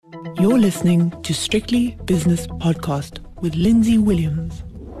You're listening to Strictly Business Podcast with Lindsay Williams.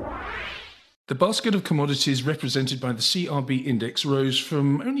 The basket of commodities represented by the CRB index rose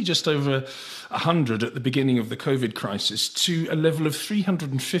from only just over 100 at the beginning of the COVID crisis to a level of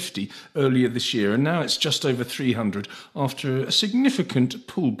 350 earlier this year. And now it's just over 300 after a significant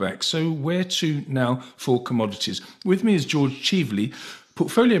pullback. So where to now for commodities? With me is George Cheveley,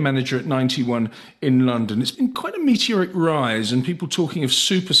 portfolio manager at 91 in London. It's been quite a meteoric rise and people talking of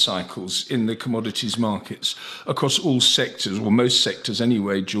super cycles in the commodities markets across all sectors, or most sectors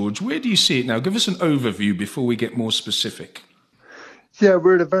anyway. George, where do you see it now? Give us an overview before we get more specific. Yeah,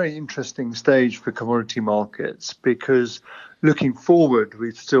 we're at a very interesting stage for commodity markets because looking forward,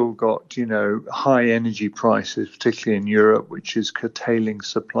 we've still got, high energy prices, particularly in Europe, which is curtailing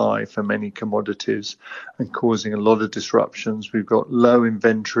supply for many commodities and causing a lot of disruptions. We've got low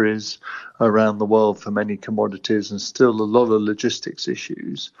inventories around the world for many commodities and still a lot of logistics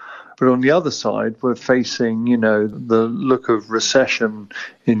issues. But on the other side, we're facing, the look of recession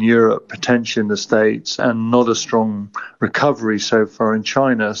in Europe, potentially in the States, and not a strong recovery so far in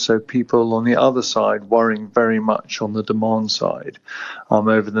China. So people on the other side worrying very much on the demand side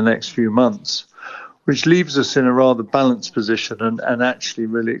over the next few months, which leaves us in a rather balanced position and actually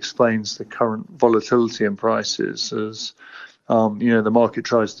really explains the current volatility in prices as the market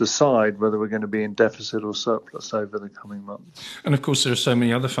tries to decide whether we're going to be in deficit or surplus over the coming months. And of course, there are so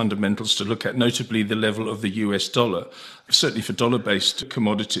many other fundamentals to look at, notably the level of the US dollar, certainly for dollar-based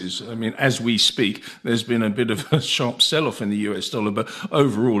commodities. I mean, as we speak, there's been a bit of a sharp sell-off in the US dollar, but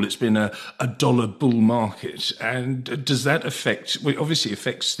overall it's been a dollar bull market. And does that affect, well, obviously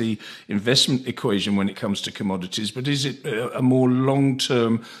affects the investment equation when it comes to commodities, but is it a more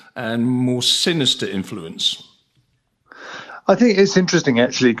long-term and more sinister influence? I think it's interesting,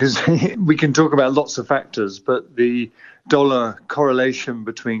 actually, because we can talk about lots of factors, but the dollar correlation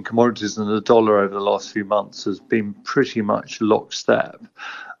between commodities and the dollar over the last few months has been pretty much lockstep.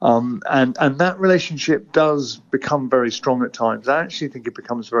 And that relationship does become very strong at times. I actually think it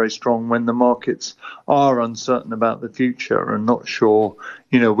becomes very strong when the markets are uncertain about the future and not sure,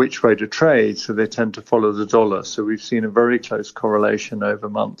 which way to trade. So they tend to follow the dollar. So we've seen a very close correlation over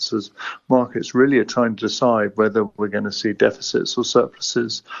months as markets really are trying to decide whether we're going to see deficits or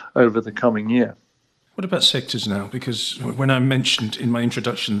surpluses over the coming year. What about sectors now? Because when I mentioned in my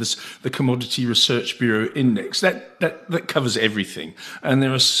introduction the Commodity Research Bureau Index, that covers everything. And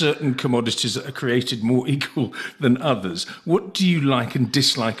there are certain commodities that are created more equal than others. What do you like and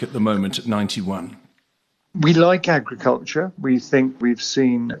dislike at the moment at 91? We like agriculture. We think we've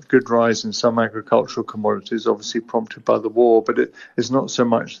seen a good rise in some agricultural commodities, obviously prompted by the war, but it's not so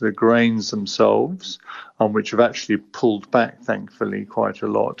much the grains themselves, which have actually pulled back, thankfully, quite a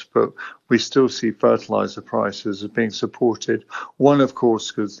lot. But we still see fertilizer prices as being supported. One, of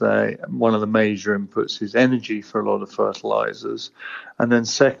course, because one of the major inputs is energy for a lot of fertilizers. And then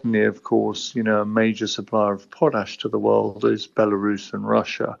secondly, of course, a major supplier of potash to the world is Belarus and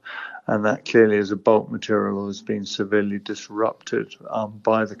Russia. And that clearly is a bulk material that has been severely disrupted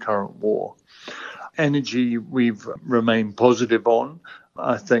by the current war. Energy, we've remained positive on.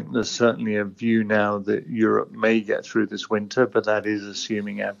 I think there's certainly a view now that Europe may get through this winter, but that is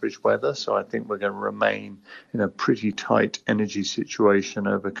assuming average weather. So I think we're going to remain in a pretty tight energy situation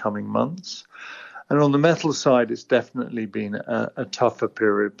over coming months. And on the metal side, it's definitely been a tougher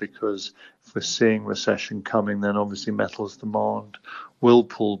period because if we're seeing recession coming, then obviously metals demand will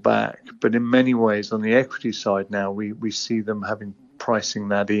pull back. But in many ways, on the equity side now, we see them pricing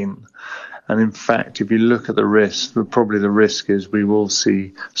that in. And in fact, if you look at the risk, probably the risk is we will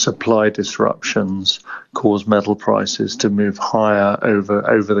see supply disruptions cause metal prices to move higher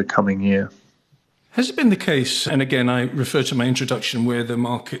over the coming year. Has it been the case, and again, I refer to my introduction, where the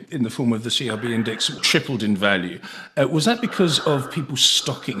market in the form of the CRB index tripled in value? Was that because of people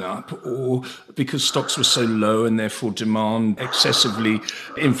stocking up or because stocks were so low and therefore demand excessively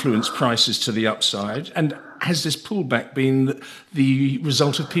influenced prices to the upside? And has this pullback been the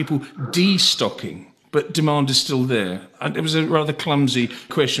result of people destocking, but demand is still there? And it was a rather clumsy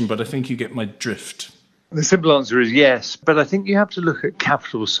question, but I think you get my drift. The simple answer is yes, but I think you have to look at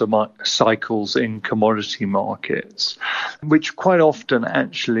capital cycles in commodity markets, which quite often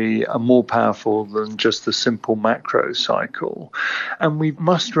actually are more powerful than just the simple macro cycle. And we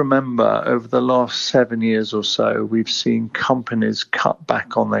must remember over the last 7 years or so, we've seen companies cut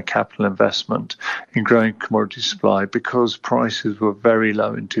back on their capital investment in growing commodity supply because prices were very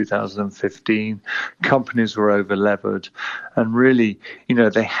low in 2015. Companies were over levered and really,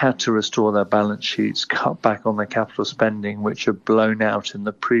 they had to restore their balance sheets, cut back on their capital spending, which have blown out in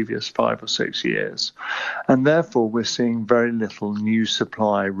the previous 5 or 6 years. And therefore, we're seeing very little new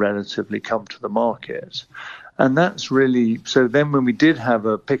supply relatively come to the market. And that's really, so then when we did have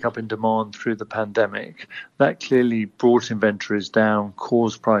a pickup in demand through the pandemic, that clearly brought inventories down,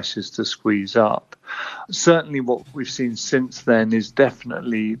 caused prices to squeeze up. Certainly what we've seen since then is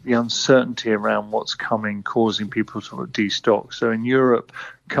definitely the uncertainty around what's coming, causing people to destock. So in Europe,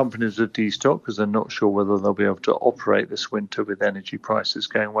 companies have destocked because they're not sure whether they'll be able to operate this winter with energy prices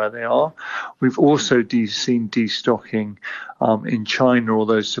going where they are. We've also seen destocking in China,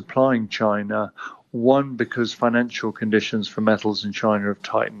 although supplying China. One, because financial conditions for metals in China have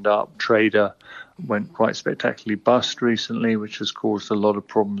tightened up. Trader went quite spectacularly bust recently, which has caused a lot of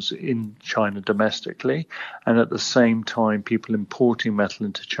problems in China domestically. And at the same time, people importing metal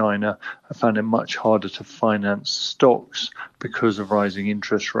into China have found it much harder to finance stocks because of rising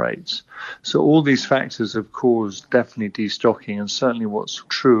interest rates. So all these factors have caused definitely destocking. And certainly what's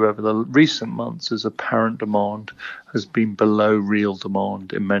true over the recent months is apparent demand has been below real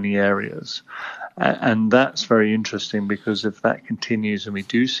demand in many areas. And that's very interesting because if that continues and we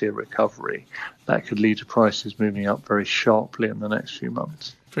do see a recovery, that could lead to prices moving up very sharply in the next few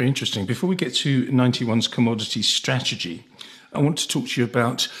months. Very interesting. Before we get to 91's commodity strategy, I want to talk to you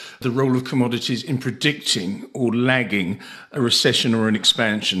about the role of commodities in predicting or lagging a recession or an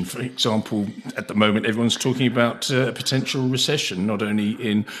expansion. For example, at the moment, everyone's talking about a potential recession, not only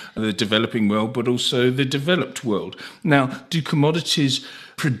in the developing world, but also the developed world. Now, do commodities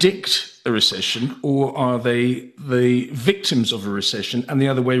predict a recession, or are they the victims of a recession and the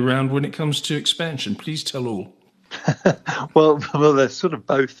other way around when it comes to expansion? Please tell all. Well, they're sort of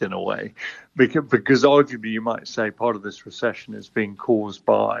both in a way, because arguably you might say part of this recession is being caused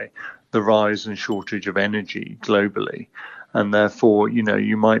by the rise and shortage of energy globally. And therefore,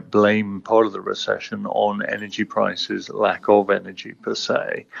 you might blame part of the recession on energy prices, lack of energy per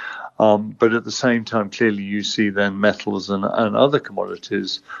se. But at the same time, clearly you see then metals and other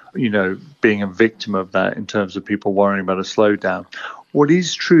commodities, being a victim of that in terms of people worrying about a slowdown. What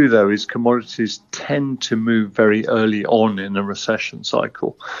is true, though, is commodities tend to move very early on in a recession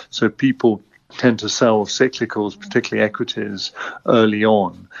cycle. So people tend to sell cyclicals, particularly equities, early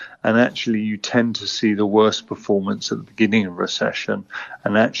on. And actually, you tend to see the worst performance at the beginning of recession.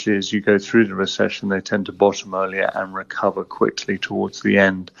 And actually, as you go through the recession, they tend to bottom earlier and recover quickly towards the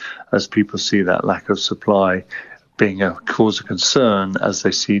end as people see that lack of supply being a cause of concern as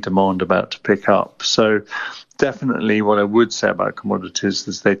they see demand about to pick up. So definitely what I would say about commodities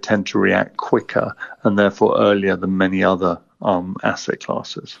is they tend to react quicker and therefore earlier than many other asset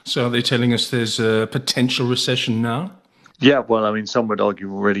classes. So are they telling us there's a potential recession now? Yeah, well, I mean, some would argue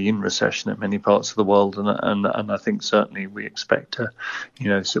we're already in recession in many parts of the world, and I think certainly we expect to,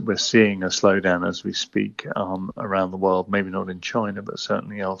 so we're seeing a slowdown as we speak around the world, maybe not in China, but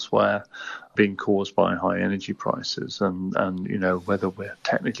certainly elsewhere, being caused by high energy prices, and whether we're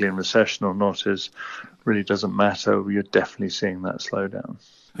technically in recession or not really doesn't matter. You're definitely seeing that slowdown.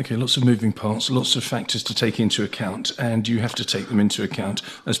 Okay, lots of moving parts, lots of factors to take into account, and you have to take them into account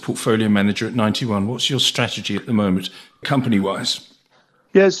as portfolio manager at 91. What's your strategy at the moment, company-wise?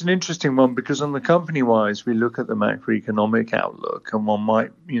 Yeah, it's an interesting one because on the company-wise, we look at the macroeconomic outlook, and one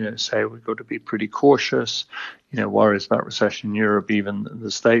might, say we've got to be pretty cautious, worries about recession in Europe, even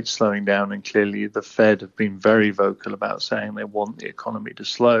the States slowing down, and clearly the Fed have been very vocal about saying they want the economy to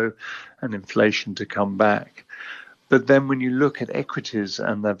slow and inflation to come back. But then when you look at equities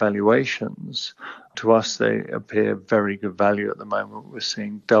and their valuations, to us, they appear very good value at the moment. We're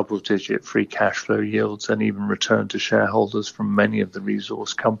seeing double-digit free cash flow yields and even return to shareholders from many of the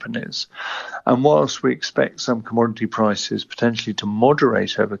resource companies. And whilst we expect some commodity prices potentially to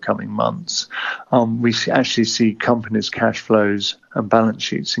moderate over coming months, we actually see companies' cash flows and balance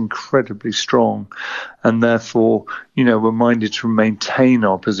sheets incredibly strong. And therefore, we're minded to maintain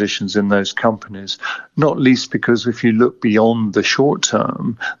our positions in those companies, not least because if you look beyond the short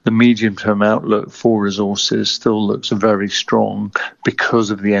term, the medium-term outlook for resources still looks very strong because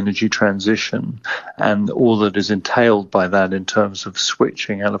of the energy transition and all that is entailed by that in terms of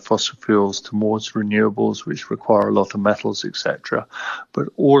switching out of fossil fuels towards renewables, which require a lot of metals, etc. But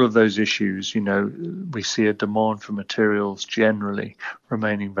all of those issues, we see a demand for materials generally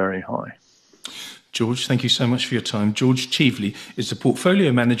remaining very high. George, thank you so much for your time. George Cheveley is the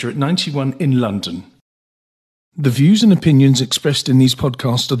portfolio manager at 91 in London. The views and opinions expressed in these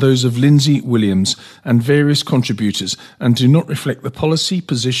podcasts are those of Lindsay Williams and various contributors and do not reflect the policy,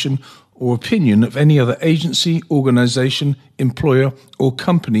 position or opinion of any other agency, organisation, employer or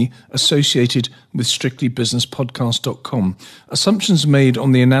company associated with strictlybusinesspodcast.com. Assumptions made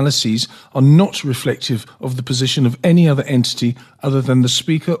on the analyses are not reflective of the position of any other entity other than the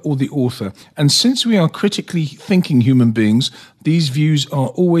speaker or the author. And since we are critically thinking human beings, these views are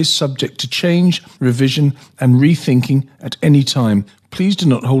always subject to change, revision and rethinking at any time. Please do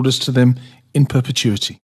not hold us to them in perpetuity.